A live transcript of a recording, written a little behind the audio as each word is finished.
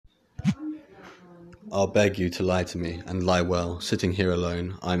I'll beg you to lie to me, and lie well. Sitting here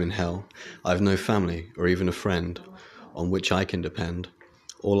alone, I'm in hell. I've no family, or even a friend, on which I can depend.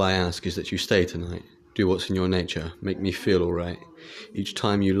 All I ask is that you stay tonight. Do what's in your nature, make me feel alright. Each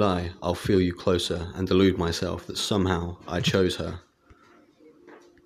time you lie, I'll feel you closer, and delude myself that somehow I chose her.